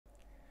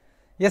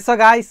Yes, so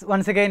guys,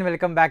 once again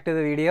welcome back to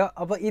the video.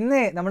 അപ്പോൾ ഇന്ന്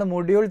നമ്മൾ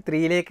module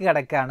 3ലേക്ക്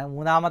കടക്കുകയാണ്.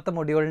 മൂന്നാമത്തെ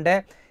മൊഡ്യൂളിൻ്റെ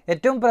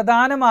ഏറ്റവും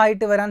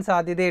പ്രധാനമായിട്ട് വരാൻ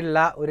സാധ്യതയുള്ള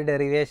ഒരു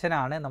ഡെറിവേഷൻ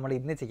ആണ് നമ്മൾ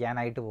ഇന്ന്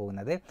ചെയ്യാനായിട്ട്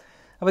പോകുന്നത്.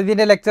 അപ്പോൾ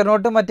ഇതിൻ്റെ ലെക്ചർ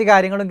നോട്ടും മറ്റു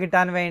കാര്യങ്ങളും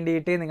കിട്ടാൻ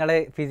വേണ്ടിയിട്ട് നിങ്ങൾ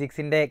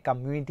ഫിസിക്സിൻ്റെ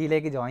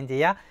കമ്മ്യൂണിറ്റിയിലേക്ക് ജോയിൻ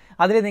ചെയ്യുക.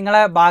 അതിൽ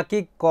നിങ്ങളെ ബാക്കി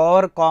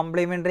കോർ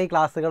കോംപ്ലിമെൻ്ററി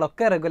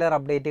ക്ലാസ്സുകളൊക്കെ റെഗുലർ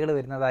അപ്ഡേറ്റുകൾ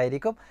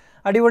വരുന്നതായിരിക്കും.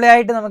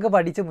 അടിപൊളിയായിട്ട് നമുക്ക്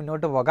പഠിച്ച്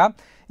മുന്നോട്ട് പോകാം.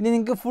 ഇനി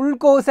നിങ്ങൾക്ക് ഫുൾ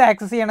കോഴ്സ്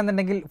ആക്സസ്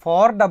ചെയ്യണമെന്നുണ്ടെങ്കിൽ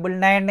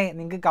 499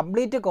 നിങ്ങൾക്ക്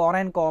complete core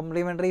and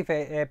complimentary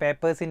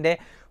പേപ്പേഴ്സിൻ്റെ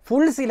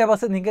full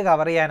syllabus നിങ്ങൾക്ക്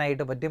കവർ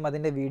ചെയ്യാനായിട്ട് പറ്റും.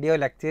 അതിൻ്റെ വീഡിയോ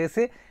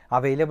ലെക്ചേഴ്സ്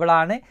അവൈലബിൾ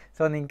ആണ്.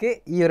 സോ നിങ്ങൾക്ക്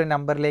ഈ ഒരു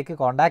നമ്പറിലേക്ക്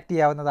കോൺടാക്റ്റ്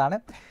ചെയ്യാവുന്നതാണ്.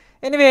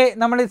 എനിവേ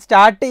നമ്മൾ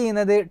സ്റ്റാർട്ട്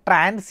ചെയ്യുന്നത്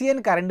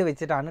ട്രാൻസിയൻറ്റ് കറണ്ട്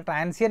വെച്ചിട്ടാണ്.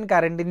 ട്രാൻസിയൻറ്റ്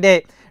കറണ്ടിൻ്റെ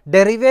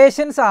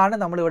ഡെറിവേഷൻസ് ആണ്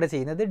നമ്മളിവിടെ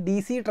ചെയ്യുന്നത്,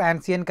 DC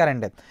ട്രാൻസിയൻറ്റ്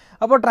കറണ്ട്.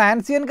 അപ്പോൾ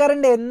ട്രാൻസിയൻറ്റ്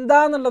കറണ്ട്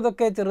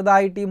എന്താണെന്നുള്ളതൊക്കെ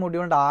ചെറുതായിട്ട് ഈ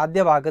മൊഡ്യൂളിൻ്റെ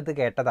ആദ്യ ഭാഗത്ത്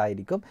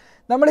കേട്ടതായിരിക്കും.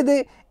 നമ്മളിത്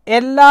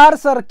LR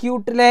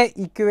സർക്യൂട്ടിലെ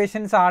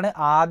ഇക്വേഷൻസ് ആണ്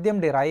ആദ്യം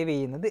ഡിറൈവ്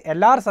ചെയ്യുന്നത്.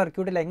 LR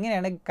സർക്യൂട്ടിൽ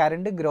എങ്ങനെയാണ്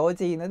കറണ്ട് ഗ്രോ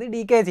ചെയ്യുന്നത്,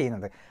 ഡീക്കേ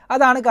ചെയ്യുന്നത്,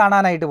 അതാണ്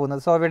കാണാനായിട്ട്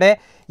പോകുന്നത്. സോ ഇവിടെ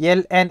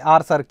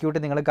LNR സർക്യൂട്ട്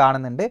നിങ്ങൾ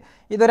കാണുന്നുണ്ട്.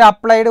 ഇതൊരു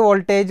അപ്ലൈഡ്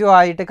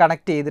വോൾട്ടേജുമായിട്ട്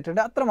കണക്ട്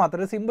ചെയ്തിട്ടുണ്ട്. അത്രമാത്രം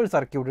ഒരു സിമ്പിൾ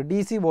സർക്യൂട്ട്,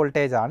 DC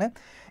വോൾട്ടേജ് ആണ്.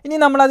 ഇനി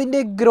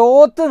നമ്മളതിൻ്റെ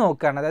ഗ്രോത്ത്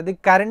നോക്കുകയാണ്, അതായത്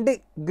കറണ്ട്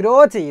ഗ്രോ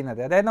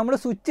ചെയ്യുന്നത്. അതായത് നമ്മൾ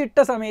സ്വിച്ച് ഇട്ട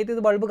സമയത്ത്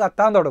ഇത് ബൾബ്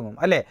കത്താൻ തുടങ്ങും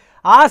അല്ലേ,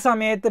 ആ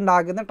സമയത്ത്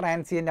ഉണ്ടാകുന്ന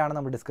ട്രാൻസിയൻ്റ് ആണ്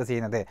നമ്മൾ ഡിസ്കസ്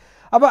ചെയ്യുന്നത്.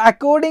 അപ്പോൾ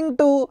അക്കോർഡിംഗ്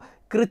ടു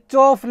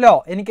ക്രിച്ചോഫ് ലോ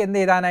എനിക്ക് എന്ത്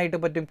എഴുതാനായിട്ട്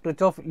പറ്റും,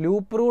 ക്രിച്ചോഫ്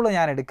ലൂപ്പ് റൂൾ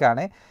ഞാൻ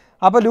എടുക്കുകയാണ്.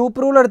 അപ്പോൾ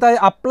ലൂപ്പ് റൂൾ എടുത്താൽ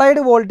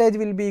applied voltage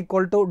will be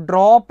equal to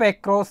drop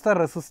across the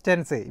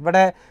resistance.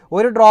 ഇവിടെ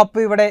ഒരു ഡ്രോപ്പ്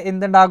ഇവിടെ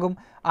എന്തുണ്ടാകും,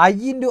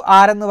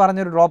 I/R എന്ന്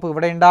പറഞ്ഞൊരു ഡ്രോപ്പ്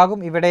ഇവിടെ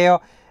ഉണ്ടാകും. ഇവിടെയോ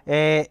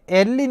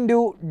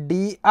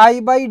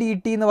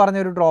L/dI/dt എന്ന്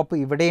പറഞ്ഞൊരു ഡ്രോപ്പ്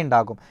ഇവിടെ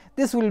ഉണ്ടാകും.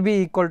 This will be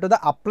equal to the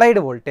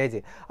applied voltage.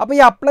 അപ്പോൾ ഈ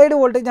അപ്ലൈഡ്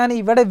വോൾട്ടേജ് ഞാൻ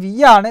ഇവിടെ V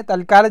ആണ്,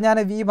 തൽക്കാലം ഞാൻ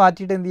V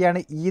മാറ്റിയിട്ട് എന്ത് ചെയ്യാണ്,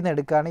 E എന്ന്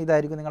എടുക്കുകയാണ്.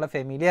 ഇതായിരിക്കും നിങ്ങളുടെ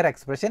ഫെമിലിയർ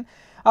എക്സ്പ്രഷൻ.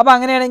 അപ്പോൾ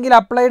അങ്ങനെയാണെങ്കിൽ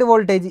applied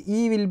voltage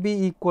E will be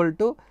equal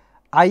to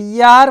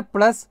IR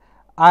plus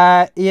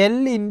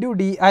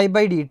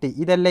L/dI/dt.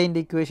 ഇതല്ല എൻ്റെ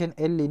ഇക്വേഷൻ,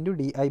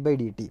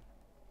 L/dI/dt.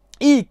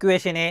 ഈ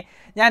ഇക്വേഷനെ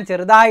ഞാൻ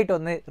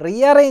ചെറുതായിട്ടൊന്ന്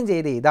റീഅറേഞ്ച്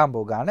ചെയ്ത് എഴുതാൻ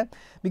പോകുകയാണ്.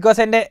 ബിക്കോസ്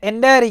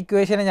എൻ്റെ ഒരു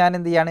ഇക്വേഷനെ ഞാൻ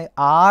എന്ത് ചെയ്യാണ്,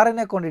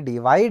 R-നെ കൊണ്ട്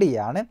ഡിവൈഡ്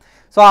ചെയ്യാണ്.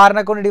 സോ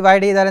R-നെ കൊണ്ട്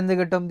ഡിവൈഡ് ചെയ്താൽ എന്ത്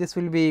കിട്ടും, this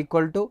will be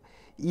equal to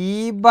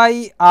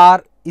E/R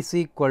is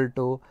equal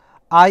to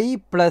I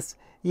plus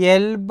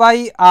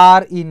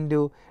L/R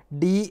into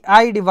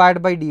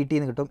DI/dt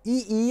എന്ന് കിട്ടും. ഈ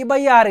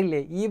E/R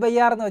ഇല്ലേ,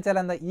 E/R എന്ന് വെച്ചാൽ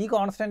എന്താ, ഈ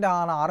കോൺസ്റ്റൻ്റ്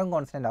ആണ്, R-ഉം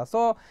കോൺസ്റ്റൻ്റ് ആണ്.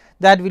 So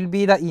that will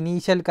be the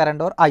initial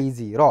current or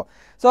I0.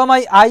 So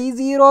my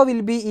I0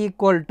 will be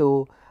equal to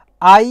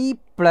I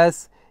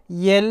plus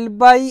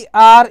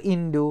L/R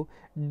into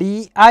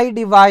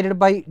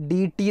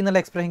DI/dt എന്നുള്ള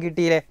എക്സ്പ്രഷൻ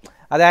കിട്ടിയില്ലേ.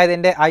 അതായത്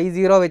എൻ്റെ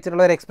I0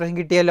 വെച്ചിട്ടുള്ള ഒരു എക്സ്പ്രഷൻ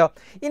കിട്ടിയല്ലോ.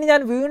 ഇനി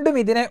ഞാൻ വീണ്ടും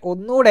ഇതിനെ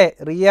ഒന്നുകൂടെ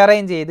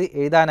റീഅറേഞ്ച് ചെയ്ത്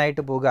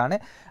എഴുതാനായിട്ട് പോവുകയാണ്.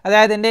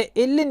 അതായത് എൻ്റെ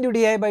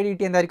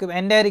L/dI/dt എന്തായിരിക്കും,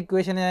 എൻ്റെ ഒരു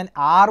ഇക്വേഷനെ ഞാൻ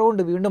R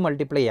കൊണ്ട് വീണ്ടും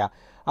മൾട്ടിപ്ലൈ ചെയ്യുക.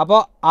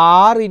 അപ്പോൾ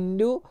R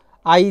into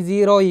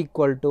I0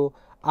 equal to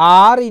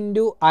R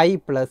into I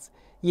plus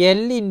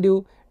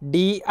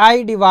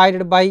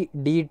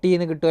L/dI/dt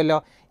എന്ന് കിട്ടുമല്ലോ.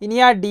 ഇനി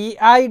ആ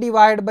DI/dt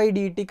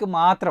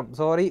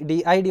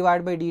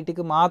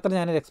മാത്രം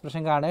ഞാനൊരു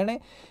എക്സ്പ്രഷൻ കാണുകയാണ്.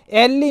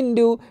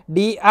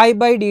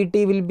 L/dI/dt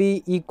will be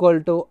equal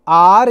to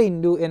R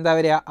into എന്താ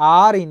പറയുക,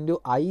 R into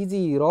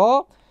I0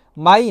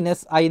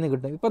 minus I എന്ന്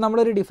കിട്ടും. ഇപ്പോൾ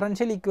നമ്മളൊരു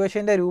ഡിഫറൻഷ്യൽ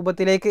ഇക്വേഷൻ്റെ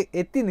രൂപത്തിലേക്ക്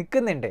എത്തി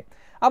നിൽക്കുന്നുണ്ട്.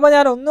 അപ്പോൾ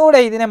ഞാൻ ഒന്നുകൂടെ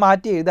ഇതിനെ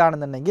മാറ്റി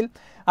എഴുതുകയാണെന്നുണ്ടെങ്കിൽ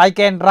I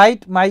can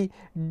write my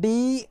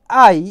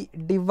DI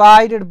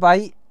divided by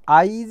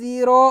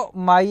I0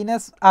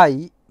 minus I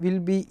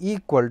will be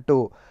equal to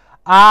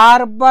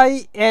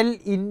R/L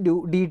into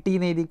dt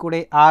എന്ന് എഴുതി കൂടെ,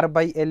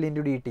 R/L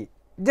into dt.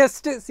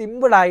 ജസ്റ്റ്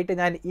സിമ്പിളായിട്ട്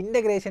ഞാൻ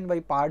ഇൻ്റഗ്രേഷൻ ബൈ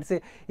പാർട്സ്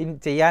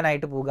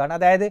ചെയ്യാനായിട്ട് പോവുകയാണ്.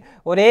 അതായത്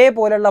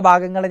ഒരേപോലെയുള്ള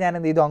ഭാഗങ്ങൾ ഞാൻ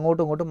എന്ത് ചെയ്തു,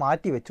 അങ്ങോട്ടും ഇങ്ങോട്ടും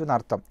മാറ്റി വെച്ചു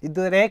എന്നർത്ഥം.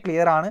 ഇതുവരെ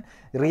ക്ലിയർ ആണ്,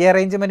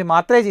 റീഅറേഞ്ച്മെൻറ്റ്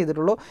മാത്രമേ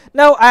ചെയ്തിട്ടുള്ളൂ.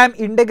 Now I am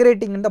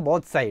integrating in the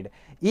both side.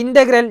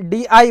 Integral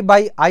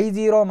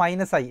DI/I0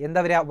 minus I എന്താ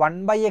പറയുക,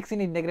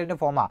 1/x-ൻ്റെ ഇൻ്റഗ്രേറ്റിൻ്റെ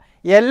ഫോമാ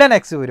ln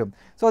x വരും.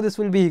 So this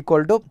will be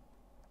equal to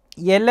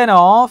ln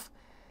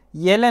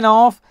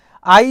of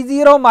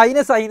I0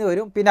 minus I എന്ന്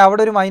വരും. പിന്നെ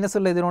അവിടെ ഒരു മൈനസ്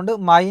ഉള്ള ഇതിനുകൊണ്ട്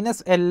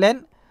minus ln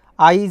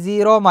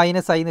I0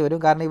 minus I എന്ന് വരും.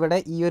 കാരണം ഇവിടെ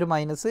ഈ ഒരു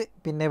മൈനസ്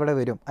പിന്നെ ഇവിടെ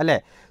വരും അല്ലേ.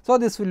 So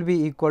this will be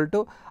equal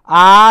to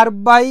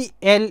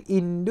R/L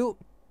into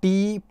T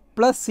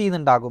plus C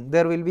എന്നുണ്ടാകും.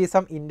 There will be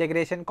some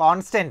integration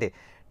constant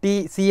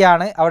C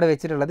ആണ് അവിടെ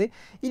വെച്ചിട്ടുള്ളത്.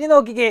 ഇനി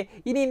നോക്കിക്കേ,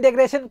 ഇനി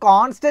ഇൻ്റഗ്രേഷൻ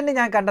കോൺസ്റ്റൻറ്റ്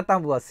ഞാൻ കണ്ടെത്താൻ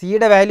പോവുക.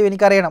 സിയുടെ വാല്യൂ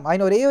എനിക്കറിയണം.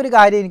 അതിന് ഒരേ ഒരു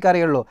കാര്യം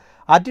എനിക്കറിയുള്ളൂ,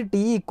 അറ്റ് T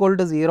ഈക്വൽ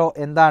ടു 0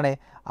 എന്താണ്,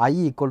 I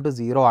ഈക്വൽ ടു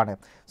 0 ആണ്.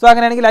 സോ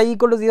അങ്ങനെയാണെങ്കിൽ I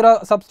ഈക്വൽ ടു 0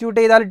 സബ്സ്റ്റിറ്റ്യൂട്ട്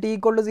ചെയ്താൽ T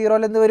ഈക്വൽ ടു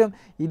 0 എന്ത് വരും,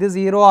 ഇത്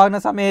 0 ആകുന്ന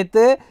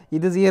സമയത്ത്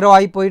ഇത് 0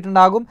 ആയി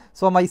പോയിട്ടുണ്ടാകും.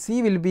 So my C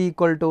will be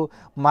equal to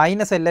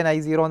minus ln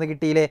I0 എന്ന്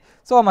കിട്ടിയില്ലേ.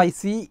 So my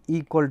C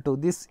equal to,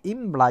 this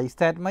implies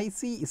that my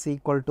C is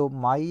equal to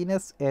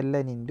minus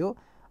ln into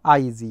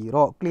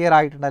I0. Clear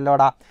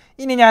ആയിട്ടുണ്ടല്ലോടാ.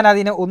 ഇനി ഞാൻ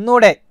അതിനെ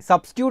ഒന്നുകൂടെ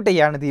സബ്സ്റ്റിറ്റ്യൂട്ട്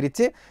ചെയ്യാണ്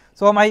തിരിച്ച്.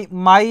 So my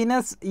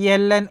minus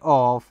ln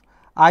of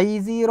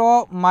I0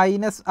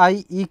 minus I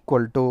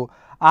equal to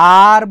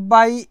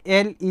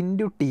R/L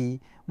into T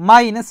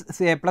minus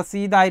plus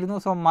ഇതായിരുന്നു.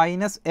 So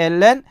minus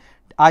ln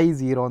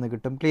I0 എന്ന്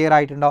കിട്ടും. Clear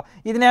ആയിട്ടുണ്ടോ?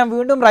 ഇതിനെ ഞാൻ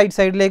വീണ്ടും റൈറ്റ്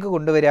സൈഡിലേക്ക്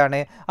കൊണ്ടുവരികയാണ്.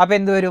 അപ്പോൾ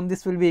എന്ത് വരും?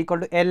 This will be equal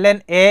to ln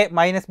a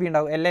minus B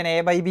ഉണ്ടാകും, ln a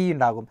ബൈ ബി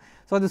ഉണ്ടാകും.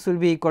 So this will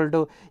be equal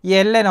to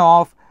ln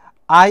of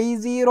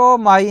I0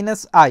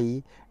 minus I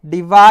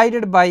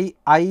divided by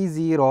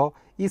I0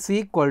 is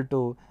equal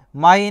to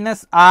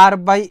minus R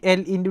by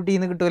L into T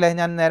എന്ന് കിട്ടൂല.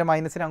 ഞാൻ നേരെ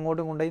മൈനസിന്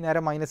അങ്ങോട്ടും കൊണ്ടുപോയി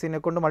നേരെ മൈനസിനെ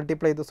കൊണ്ട്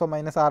മൾട്ടിപ്ലൈ ചെയ്തു. So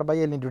minus R by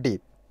L into T,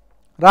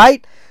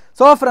 right?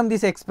 So from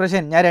this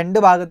expression ഞാൻ രണ്ട്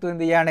ഭാഗത്തും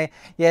എന്ത് ചെയ്യാണ്?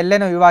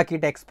 ln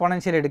ഒഴിവാക്കിയിട്ട്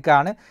എക്സ്പോണൻഷ്യൽ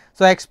എടുക്കുകയാണ്.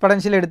 സോ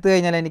എക്സ്പോണൻഷ്യൽ എടുത്തു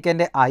കഴിഞ്ഞാൽ എനിക്ക്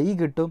എൻ്റെ I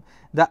കിട്ടും.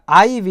 The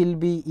I will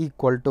be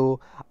equal to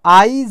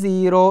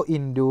I0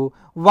 into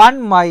 1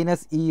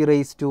 minus E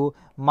raise to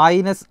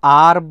minus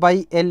R by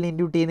L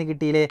into T എന്ന്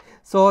കിട്ടിയില്ലേ?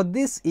 So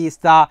this is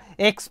the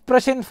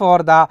expression for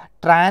the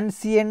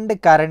transient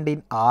current in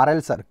RL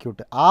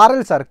circuit.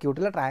 RL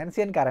സർക്യൂട്ടിലെ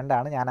transient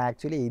കറണ്ടാണ് ഞാൻ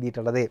actually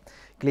എഴുതിയിട്ടുള്ളത്.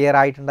 Clear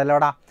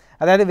ആയിട്ടുണ്ടല്ലോടാ?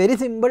 അതായത് very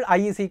simple, I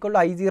is equal to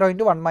I0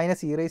 into 1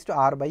 minus E raise to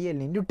R by L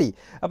into T.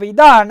 അപ്പോൾ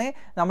ഇതാണ്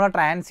നമ്മുടെ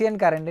transient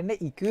കറണ്ടിൻ്റെ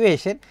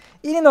equation.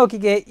 ഇനി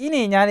നോക്കിക്കേ, ഇനി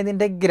ഞാൻ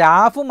ഇതിൻ്റെ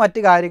ഗ്രാഫും മറ്റ്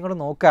കാര്യങ്ങളും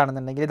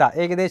നോക്കുകയാണെന്നുണ്ടെങ്കിൽ ഇതാ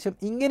ഏകദേശം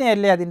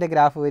ഇങ്ങനെയല്ലേ അതിൻ്റെ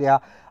ഗ്രാഫ് വരിക?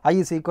 I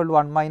is equal to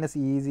 1 minus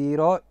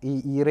E0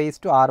 E raise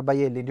to R by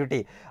L into T.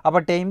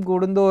 അപ്പോൾ ടൈം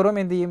കൂടുന്തോറും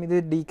എന്ത് ചെയ്യും? ഇത്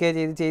ഡീകേ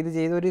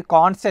ചെയ്ത് ഒരു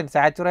കോൺസ്റ്റൻറ്റ്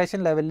സാച്ചുറേഷൻ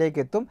ലെവലിലേക്ക്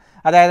എത്തും.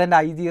 അതായത് എൻ്റെ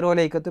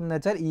I0യിലേക്ക് എത്തും എന്ന്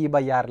വെച്ചാൽ E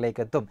ബൈ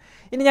ആറിലേക്ക് എത്തും.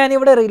 ഇനി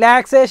ഞാനിവിടെ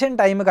റിലാക്സേഷൻ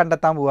ടൈം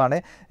കണ്ടെത്താൻ പോവുകയാണ്.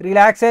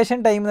 റിലാക്സേഷൻ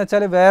ടൈം എന്ന്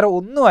വെച്ചാൽ വേറെ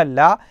ഒന്നുമല്ല,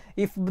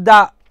 ഇഫ് ദ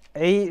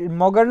ഈ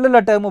മുകളിലുള്ള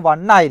ടേം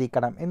 1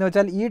 ആയിരിക്കണം എന്ന്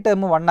വെച്ചാൽ ഈ ടേം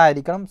 1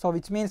 ആയിരിക്കണം. So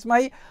which means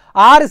my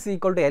R is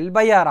equal to L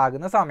by R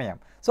ആകുന്ന സമയം.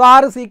 So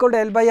R is equal to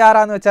L by R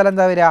ആണെന്ന് വെച്ചാൽ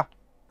എന്താ വരിക?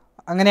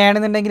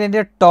 അങ്ങനെയാണെന്നുണ്ടെങ്കിൽ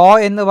എൻ്റെ ടോ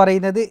എന്ന്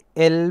പറയുന്നത്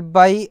എൽ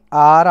ബൈ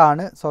ആർ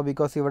ആണ്. സോ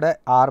ബിക്കോസ് ഇവിടെ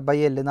R by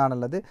L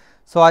എന്നാണുള്ളത്.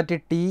 So at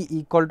T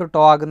equal to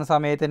to ആകുന്ന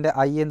സമയത്ത് എൻ്റെ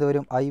I എന്ത്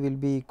വരും? I will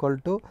be equal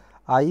to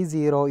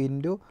I0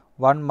 into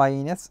 1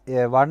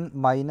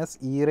 minus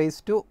E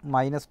raise to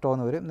minus to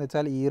എന്ന് വരും. എന്ന്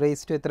വെച്ചാൽ ഇ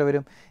റേസ് ടു എത്ര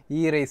വരും? ഇ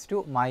റേസ് ടു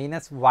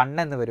 -1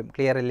 എന്ന് വരും.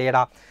 ക്ലിയർ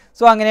അല്ലേടാ?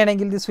 സോ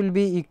അങ്ങനെയാണെങ്കിൽ this will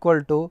be equal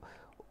to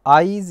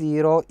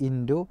I0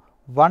 into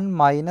 1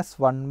 minus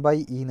 1 by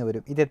E എന്ന്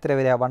വരും. ഇത് എത്ര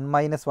വരിക? 1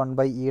 മൈനസ് 1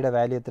 ബൈ ഇയുടെ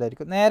വാല്യൂ എത്ര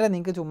ആയിരിക്കും? നേരെ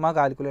നിങ്ങൾക്ക് ചുമ്മാ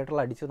കാൽക്കുലേറ്ററിൽ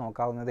അടിച്ച്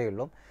നോക്കാവുന്നതേ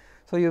ഉള്ളൂ.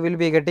 So you will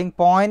be getting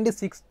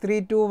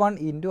 0.6321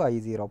 into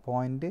I0,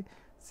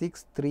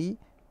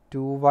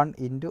 0.6321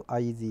 into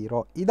I0.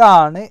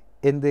 ഇതാണ്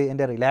എന്ത്?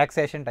 എൻ്റെ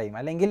റിലാക്സേഷൻ ടൈം,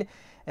 അല്ലെങ്കിൽ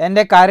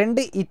എൻ്റെ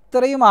കറണ്ട്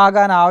ഇത്രയും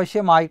ആകാൻ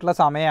ആവശ്യമായിട്ടുള്ള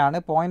സമയമാണ്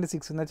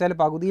 0.6 എന്ന് വെച്ചാൽ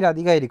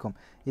പകുതിയിലധികമായിരിക്കും.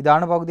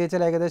 ഇതാണ് പകുതി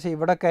വെച്ചാൽ ഏകദേശം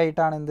ഇവിടെയൊക്കെ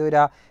ആയിട്ടാണ് എന്ത്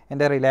വരിക?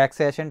 എൻ്റെ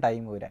റിലാക്സേഷൻ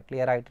ടൈം വരിക.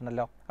 ക്ലിയർ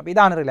ആയിട്ടുണ്ടല്ലോ? അപ്പോൾ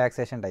ഇതാണ്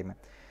relaxation time.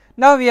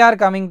 Now we are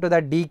coming to the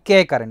decay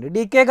current.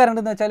 Decay current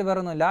എന്ന് വെച്ചാൽ വേറെ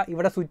ഒന്നുമില്ല,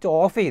 ഇവിടെ സ്വിച്ച്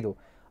ഓഫ് ചെയ്തു.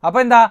 അപ്പോൾ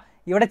എന്താ?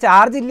 ഇവിടെ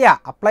ചാർജ് ഇല്ല,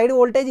 അപ്ലൈഡ്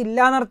വോൾട്ടേജ് ഇല്ല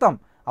എന്നർത്ഥം.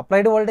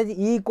 Applied voltage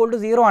E equal to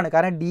 0 ആണ്.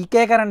 കാരണം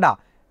ഡീകേ കറണ്ടാ,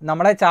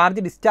 നമ്മളെ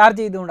ചാർജ് ഡിസ്ചാർജ്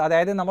ചെയ്തുകൊണ്ട്,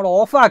 അതായത് നമ്മൾ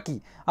ഓഫാക്കി.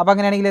 അപ്പോൾ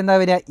അങ്ങനെയാണെങ്കിൽ എന്താ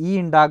വരിക? E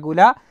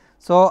ഉണ്ടാകില്ല.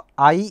 So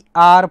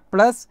IR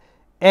plus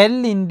L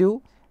into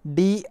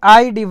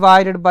DI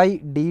divided by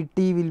DT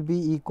will be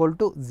equal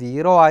to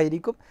 0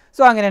 ആയിരിക്കും.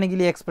 സോ അങ്ങനെയാണെങ്കിൽ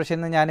ഈ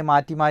എക്സ്പ്രഷനിൽ ഞാൻ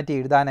മാറ്റി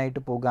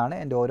എഴുതാനായിട്ട് പോകുകയാണ്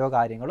എൻ്റെ ഓരോ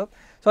കാര്യങ്ങളും.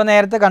 സോ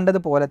നേരത്തെ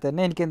കണ്ടതുപോലെ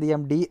തന്നെ എനിക്ക് എന്ത്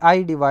ചെയ്യാം? DI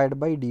divide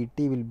by DT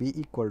will be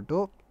equal to,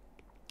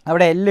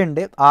 അവിടെ L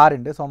ഉണ്ട്, R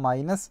ഉണ്ട്. So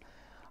minus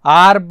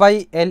R by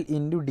L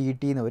into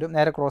DT എന്ന് വരും.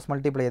 നേരെ ക്രോസ്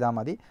മൾട്ടിപ്ലൈ ചെയ്താൽ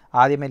മതി.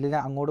 ആദ്യം എല്ലിനെ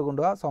അങ്ങോട്ട്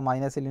കൊണ്ടുപോകുക. So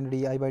minus L into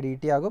DI by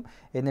DT ആകും.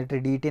 എന്നിട്ട്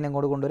DTനെ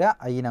അങ്ങോട്ട് കൊണ്ടുവരിക,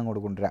 Iനെ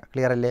അങ്ങോട്ട് കൊണ്ടുവരിക.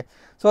 ക്ലിയർ അല്ലേ?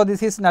 So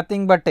this is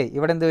nothing but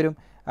ഇവിടെ എന്ത് വരും?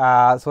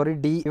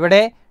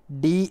 ഇവിടെ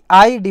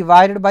DI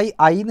ഡിവൈഡഡ് ബൈ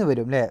I എന്ന്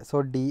വരും അല്ലേ? So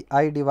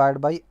DI divide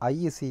by I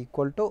is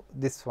equal to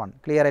this one.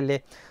 Clear അല്ലേ?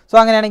 സോ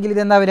അങ്ങനെയാണെങ്കിൽ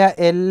ഇതെന്താ വരിക?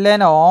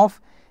 ln of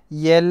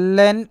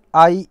ln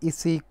I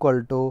is equal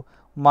to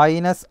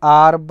minus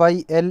R by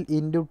L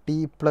into T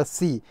plus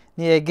C.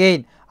 ഇനി again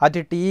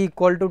at T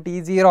equal to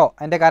T0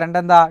 എൻ്റെ current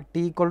എന്താ?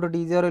 T equal to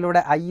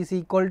T0യിലൂടെ I is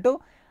equal to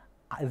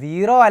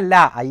 0 അല്ല,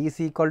 I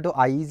is equal to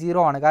I0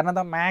 ആണ്. കാരണം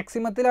എന്താ?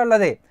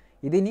 മാക്സിമത്തിലുള്ളത്.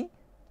 ഇതിനി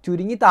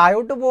ചുരുങ്ങി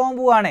താഴോട്ട് പോകാൻ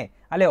പോവുകയാണ്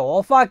അല്ലേ?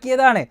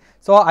 ഓഫാക്കിയതാണ്.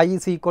 So I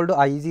is equal to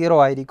I0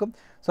 ആയിരിക്കും.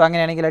 സോ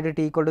അങ്ങനെയാണെങ്കിൽ അറ്റ്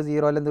ടി ഈക്വൽ ടു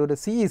 0 എന്ത് വരും?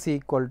 C ഇസ്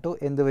ഈക്വൽ ടു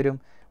എന്ത് വരും?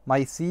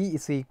 My C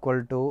is equal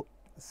to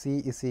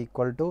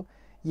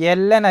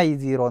ln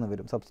I0 എന്ന്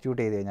വരും.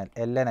 സബ്സ്റ്റിറ്റ്യൂട്ട് ചെയ്ത് കഴിഞ്ഞാൽ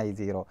ln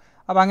I0.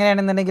 അപ്പോൾ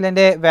അങ്ങനെയാണെന്നുണ്ടെങ്കിൽ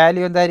എൻ്റെ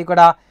value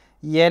എന്തായിരിക്കടാ?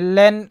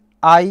 ln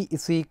I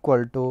is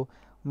equal to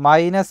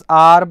minus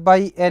R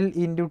by L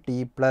into T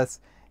plus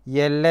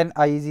ln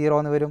I0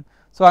 എന്ന് വരും.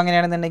 സോ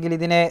അങ്ങനെയാണെന്നുണ്ടെങ്കിൽ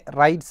ഇതിനെ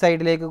റൈറ്റ്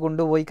സൈഡിലേക്ക്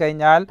കൊണ്ടുപോയി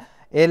കഴിഞ്ഞാൽ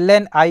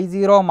ln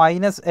I0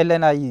 minus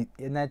ln I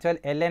എന്ന് വെച്ചാൽ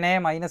ln A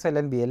minus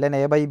ln B, ln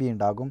A by B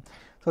ഉണ്ടാകും.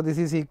 So this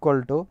is equal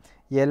to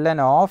ln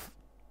of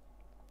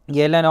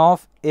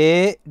A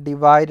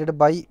divided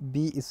by B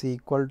is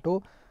equal to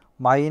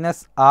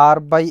minus R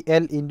by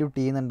L into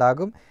T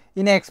എന്നുണ്ടാകും.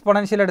 ഇനി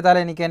exponential എടുത്താൽ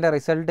എനിക്ക് എൻ്റെ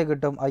result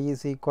കിട്ടും. I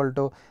is equal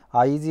to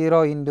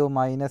I0 into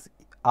minus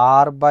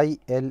R by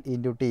L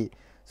into T.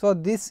 So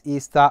this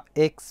is the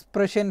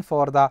expression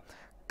for the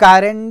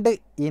current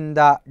in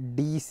the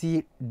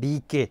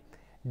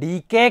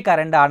decay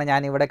കറണ്ടാണ്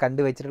ഞാനിവിടെ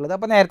കണ്ടുവച്ചിട്ടുള്ളത്.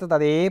 അപ്പോൾ നേരത്തെ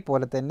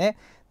അതേപോലെ തന്നെ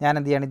ഞാൻ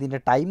എന്ത് ചെയ്യണം? ഇതിൻ്റെ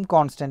ടൈം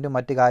കോൺസ്റ്റൻറ്റും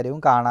മറ്റു കാര്യവും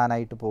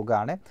കാണാനായിട്ട്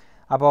പോകുകയാണ്.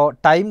 അപ്പോൾ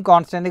ടൈം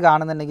കോൺസ്റ്റൻറ്റ്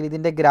കാണുന്നുണ്ടെങ്കിൽ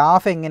ഇതിൻ്റെ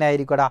ഗ്രാഫ് എങ്ങനെ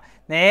ആയിരിക്കും?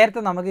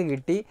 നേരത്തെ നമുക്ക്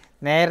കിട്ടി,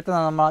 നേരത്തെ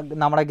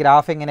നമ്മുടെ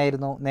ഗ്രാഫ്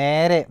എങ്ങനെയായിരുന്നു?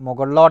 നേരെ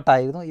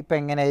മുകളിലോട്ടായിരുന്നു. ഇപ്പോൾ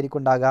എങ്ങനെ ആയിരിക്കും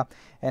ഉണ്ടാകുക?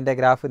 എൻ്റെ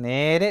ഗ്രാഫ്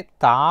നേരെ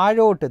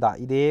താഴോട്ട്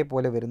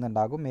ഇതേപോലെ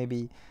വരുന്നുണ്ടാകും. മേ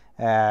ബി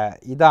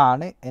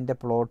ഇതാണ് എൻ്റെ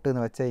പ്ലോട്ട്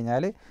എന്ന് വെച്ച്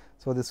കഴിഞ്ഞാൽ,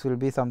 so this will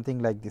be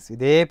something like this.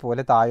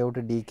 ഇതേപോലെ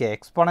താഴോട്ട് ഡീക്കെ,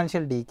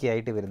 എക്സ്പോണൻഷ്യൽ ഡീക്കെ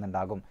ആയിട്ട്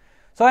വരുന്നുണ്ടാകും.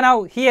 So now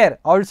here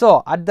also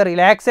at the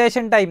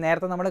relaxation time,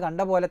 നേരത്തെ നമ്മൾ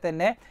കണ്ട പോലെ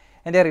തന്നെ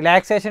എൻ്റെ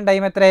റിലാക്സേഷൻ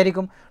ടൈം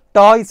എത്രയായിരിക്കും?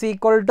 To is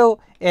equal to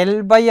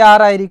L/R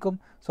ആയിരിക്കും.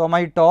 So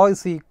my to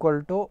equal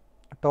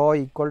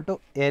to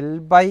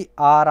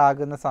L/R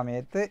ആകുന്ന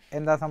സമയത്ത്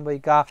എന്താ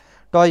സംഭവിക്കുക?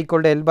 ടോ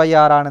ഈക്വൽ ടു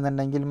L/R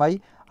ആണെന്നുണ്ടെങ്കിൽ my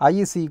I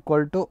is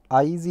equal to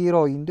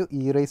I0 into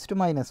e raised to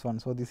 -1.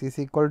 So this is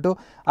equal to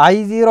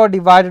I0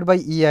 divided by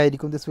E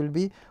ആയിരിക്കും. This will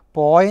be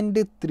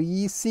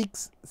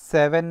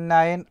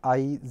 0.3679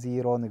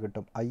 I0 എന്ന്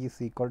കിട്ടും. I is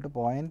equal to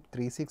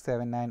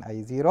 0.3679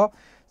 I0.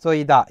 So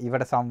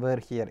ഇവിടെ somewhere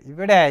here,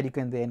 ഇവിടെ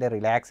ആയിരിക്കും എന്ത് എൻ്റെ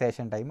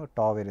relaxation time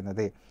to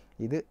വരുന്നത്.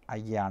 ഇത്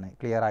I ആണ്.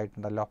 ക്ലിയർ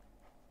ആയിട്ടുണ്ടല്ലോ?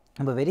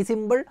 അപ്പോൾ വെരി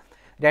സിമ്പിൾ,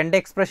 രണ്ട്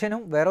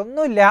എക്സ്പ്രഷനും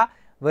വേറൊന്നുമില്ല,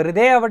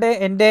 വെറുതെ അവിടെ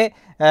എൻ്റെ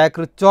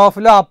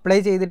ക്രിച്ച്ഓഫിലോ അപ്ലൈ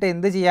ചെയ്തിട്ട്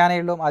എന്ത് ചെയ്യാനേ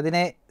ഉള്ളൂ?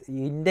 അതിനെ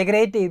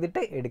ഇൻ്റഗ്രേറ്റ്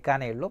ചെയ്തിട്ട്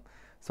എടുക്കാനേ ഉള്ളൂ.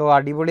 സോ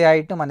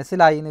അടിപൊളിയായിട്ട്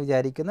മനസ്സിലായി എന്ന്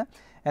വിചാരിക്കുന്നു.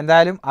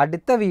 എന്തായാലും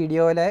അടുത്ത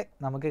വീഡിയോയിൽ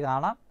നമുക്ക്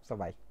കാണാം. So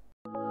by.